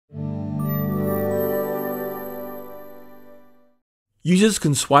Users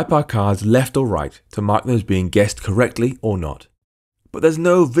can swipe our cards left or right to mark them as being guessed correctly or not. But there's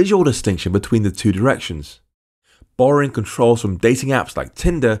no visual distinction between the two directions. Borrowing controls from dating apps like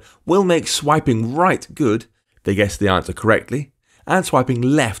Tinder will make swiping right good, they guessed the answer correctly, and swiping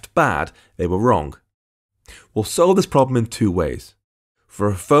left bad, they were wrong. We'll solve this problem in two ways. For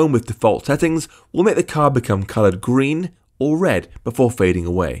a phone with default settings, we'll make the card become coloured green or red before fading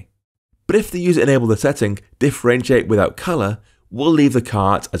away. But if the user enabled the setting differentiate without colour, we'll leave the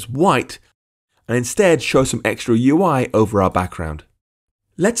cards as white and instead show some extra UI over our background.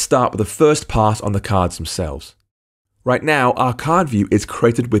 Let's start with the first pass on the cards themselves. Right now, our card view is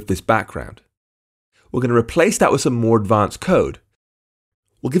created with this background. We're going to replace that with some more advanced code.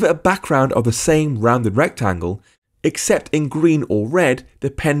 We'll give it a background of the same rounded rectangle, except in green or red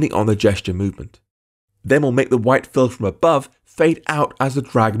depending on the gesture movement. Then we'll make the white fill from above fade out as the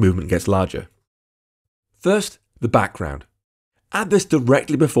drag movement gets larger. First, the background. Add this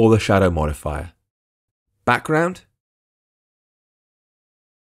directly before the shadow modifier. Background,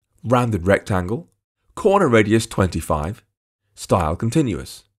 rounded rectangle, corner radius 25, style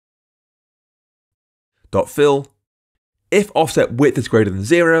continuous. Dot fill. If offset width is greater than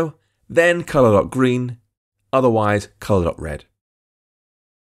 0, then color.green, otherwise color.red.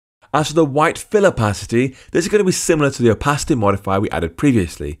 As for the white fill opacity, this is going to be similar to the opacity modifier we added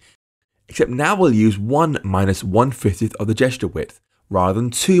previously, except now we'll use 1 minus 1/50 of the gesture width, rather than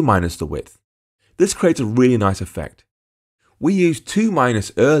 2 minus the width. This creates a really nice effect. We used 2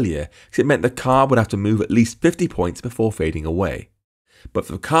 minus earlier because it meant the card would have to move at least 50 points before fading away. But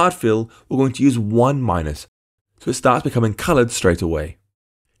for the card fill, we're going to use 1 minus, so it starts becoming coloured straight away.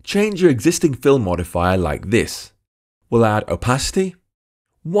 Change your existing fill modifier like this. We'll add opacity,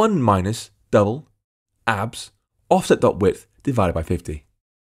 1 minus double, abs, offset.width divided by 50.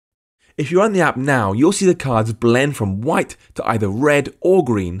 If you're on the app now, you'll see the cards blend from white to either red or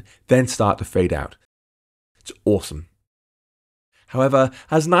green, then start to fade out. It's awesome. However,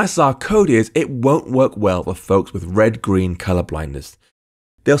 as nice as our code is, it won't work well for folks with red-green colour blindness.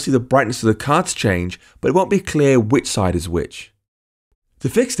 They'll see the brightness of the cards change, but it won't be clear which side is which. To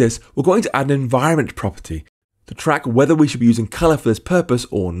fix this, we're going to add an environment property to track whether we should be using colour for this purpose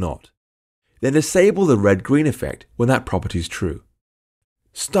or not. Then disable the red-green effect when that property is true.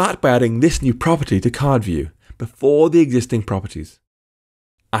 Start by adding this new property to card view before the existing properties.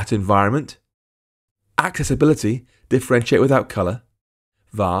 At environment, accessibility, differentiate without colour,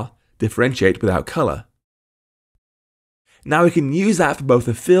 var, differentiate without colour. Now we can use that for both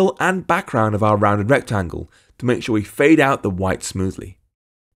the fill and background of our rounded rectangle to make sure we fade out the white smoothly.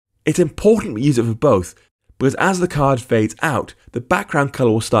 It's important we use it for both because as the card fades out, the background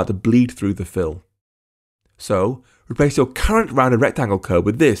colour will start to bleed through the fill. So, replace your current rounded rectangle code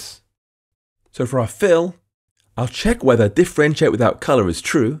with this. So for our fill, I'll check whether differentiate without colour is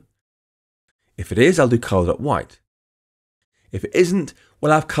true. If it is, I'll do colour.white. If it isn't,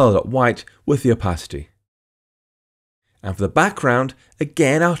 we'll have colour.white with the opacity. And for the background,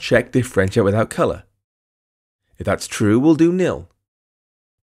 again I'll check differentiate without colour. If that's true, we'll do nil.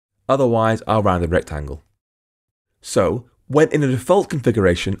 Otherwise, our rounded rectangle. So, when in the default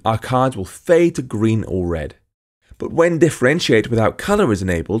configuration, our cards will fade to green or red. But when differentiate without colour is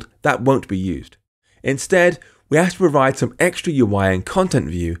enabled, that won't be used. Instead, we have to provide some extra UI in content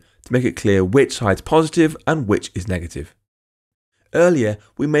view to make it clear which side's positive and which is negative. Earlier,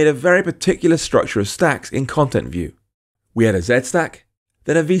 we made a very particular structure of stacks in content view. We had a Z stack,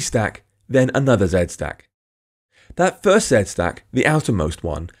 then a V stack, then another Z stack. That first Z stack, the outermost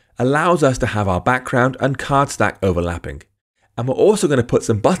one, allows us to have our background and card stack overlapping. And we're also going to put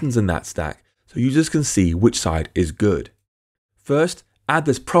some buttons in that stack so users can see which side is good. First, add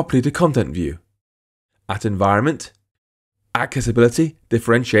this property to content view. At environment, accessibility,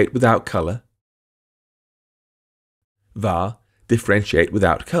 differentiate without colour, var, differentiate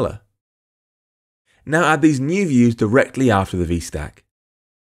without colour. Now add these new views directly after the V stack.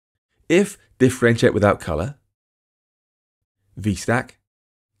 If differentiate without colour, V stack,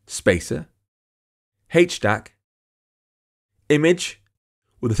 spacer, H stack, image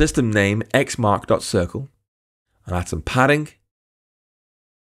with the system name xmark.circle, and add some padding.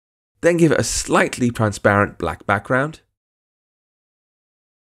 Then give it a slightly transparent black background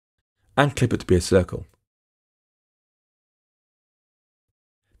and clip it to be a circle.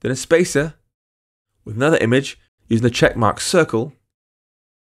 Then a spacer with another image using the checkmark circle,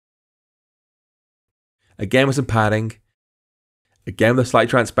 again with some padding, again with a slightly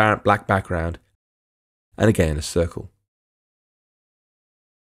transparent black background, and again a circle.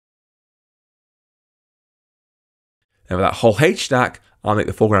 Now for that whole H stack, I'll make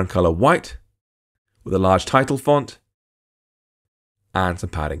the foreground colour white with a large title font, and some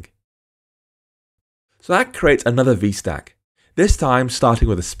padding. So that creates another V-stack, this time starting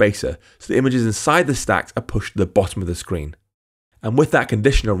with a spacer, so the images inside the stacks are pushed to the bottom of the screen. And with that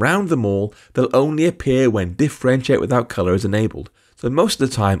condition around them all, they'll only appear when differentiate without color is enabled, so most of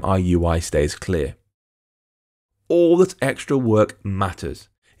the time our UI stays clear. All this extra work matters.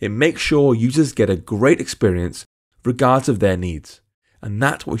 It makes sure users get a great experience regardless of their needs, and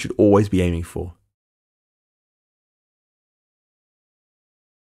that's what we should always be aiming for.